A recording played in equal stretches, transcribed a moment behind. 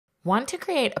Want to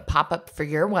create a pop-up for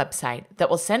your website that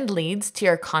will send leads to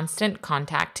your Constant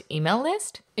Contact email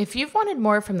list? If you've wanted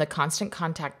more from the Constant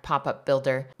Contact Pop-up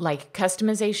Builder, like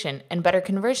customization and better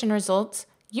conversion results,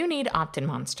 you need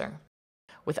OptinMonster.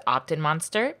 With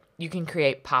OptinMonster, you can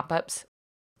create pop-ups,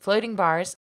 floating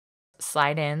bars,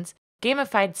 slide-ins,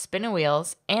 gamified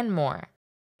spin-a-wheels, and more.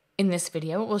 In this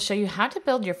video, we'll show you how to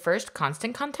build your first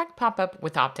Constant Contact pop-up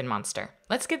with OptinMonster.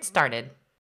 Let's get started.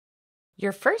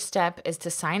 Your first step is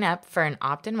to sign up for an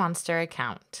OptinMonster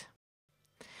account.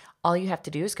 All you have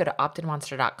to do is go to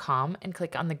OptinMonster.com and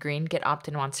click on the green Get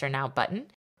OptinMonster Now button.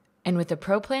 And with the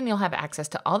Pro plan, you'll have access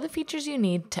to all the features you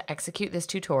need to execute this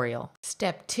tutorial.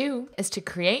 Step 2 is to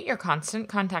create your Constant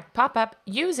Contact pop-up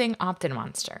using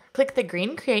OptinMonster. Click the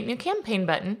green Create New Campaign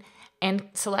button and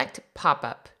select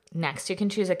Pop-up. Next, you can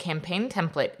choose a campaign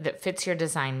template that fits your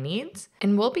design needs,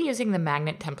 and we'll be using the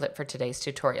magnet template for today's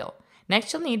tutorial.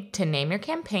 Next, you'll need to name your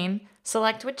campaign,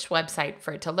 select which website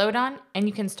for it to load on, and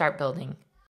you can start building.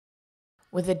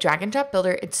 With a drag and drop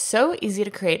builder, it's so easy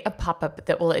to create a pop-up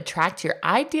that will attract your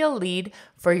ideal lead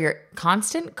for your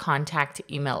Constant Contact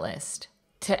email list.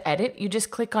 To edit, you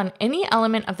just click on any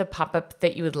element of the pop-up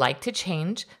that you would like to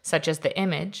change, such as the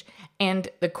image, and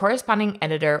the corresponding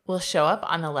editor will show up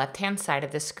on the left-hand side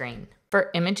of the screen.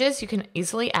 For images, you can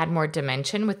easily add more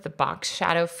dimension with the box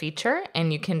shadow feature,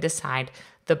 and you can decide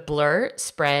the blur,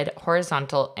 spread,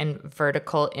 horizontal, and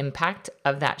vertical impact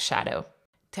of that shadow.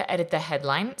 To edit the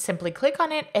headline, simply click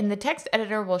on it and the text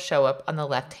editor will show up on the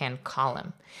left-hand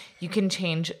column. You can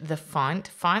change the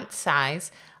font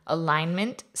size,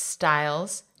 alignment,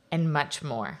 styles, and much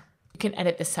more. You can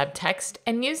edit the subtext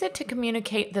and use it to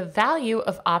communicate the value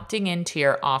of opting into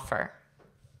your offer.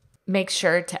 Make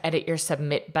sure to edit your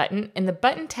submit button. In the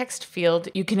button text field,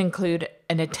 you can include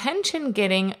an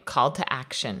attention-getting call to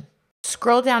action.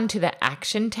 Scroll down to the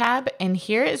Action tab, and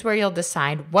here is where you'll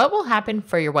decide what will happen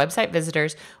for your website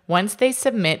visitors once they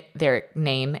submit their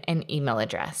name and email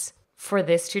address. For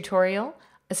this tutorial,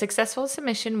 a successful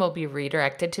submission will be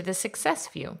redirected to the success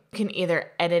view. You can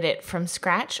either edit it from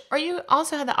scratch, or you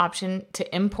also have the option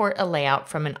to import a layout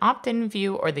from an opt-in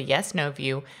view or the yes/no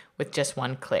view with just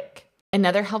one click.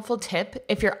 Another helpful tip,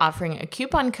 if you're offering a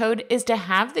coupon code, is to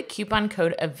have the coupon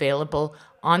code available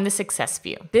on the success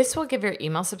view. This will give your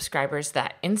email subscribers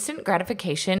that instant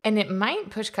gratification, and it might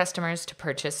push customers to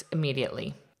purchase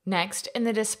immediately. Next, in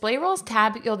the Display Rules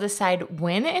tab, you'll decide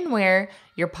when and where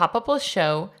your pop-up will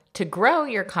show to grow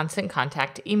your Constant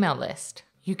Contact email list.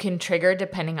 You can trigger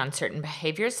depending on certain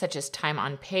behaviors such as time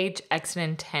on page, exit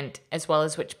intent, as well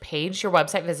as which page your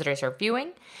website visitors are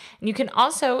viewing. And you can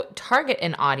also target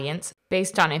an audience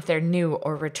based on if they're new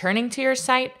or returning to your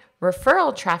site,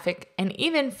 referral traffic, and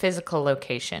even physical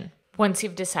location. Once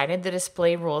you've decided the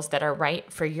display rules that are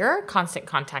right for your Constant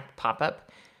Contact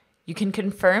pop-up, you can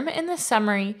confirm in the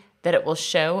summary that it will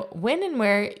show when and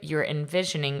where you're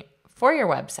envisioning for your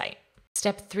website.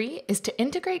 Step 3 is to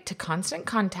integrate to Constant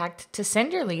Contact to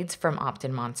send your leads from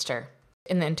OptinMonster.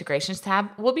 In the Integrations tab,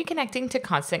 we'll be connecting to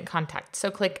Constant Contact, so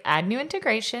click Add New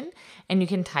Integration and you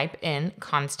can type in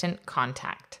Constant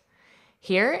Contact.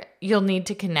 Here, you'll need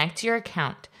to connect your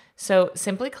account, so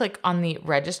simply click on the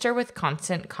Register with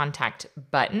Constant Contact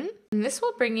button, and this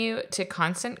will bring you to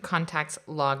Constant Contact's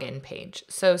login page.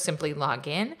 So simply log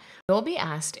in. You'll be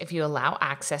asked if you allow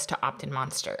access to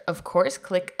OptinMonster. Of course,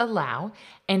 click Allow,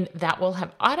 and that will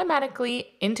have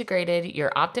automatically integrated your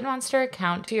OptinMonster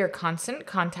account to your Constant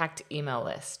Contact email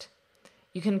list.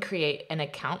 You can create an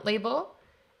account label,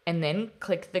 and then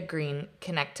click the green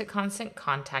Connect to Constant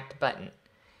Contact button.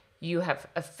 You have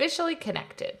officially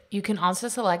connected. You can also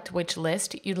select which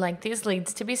list you'd like these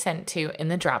leads to be sent to in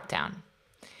the dropdown.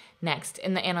 Next,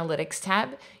 in the Analytics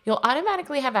tab, you'll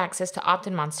automatically have access to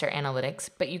OptinMonster Analytics,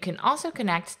 but you can also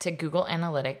connect to Google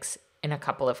Analytics in a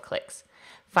couple of clicks.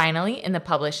 Finally, in the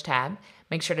Publish tab,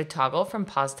 make sure to toggle from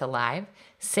pause to live,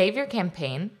 save your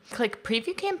campaign, click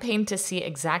Preview Campaign to see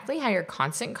exactly how your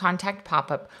Constant Contact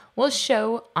pop-up will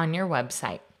show on your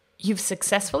website. You've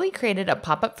successfully created a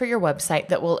pop-up for your website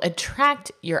that will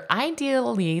attract your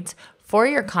ideal leads for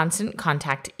your Constant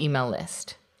Contact email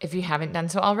list. If you haven't done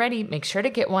so already, make sure to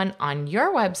get one on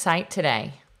your website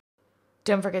today.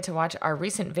 Don't forget to watch our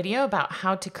recent video about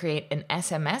how to create an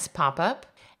SMS pop-up.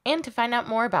 And to find out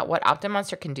more about what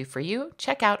OptinMonster can do for you,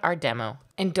 check out our demo.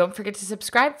 And don't forget to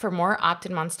subscribe for more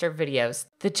OptinMonster videos,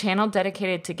 the channel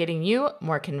dedicated to getting you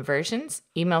more conversions,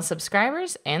 email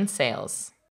subscribers, and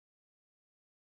sales.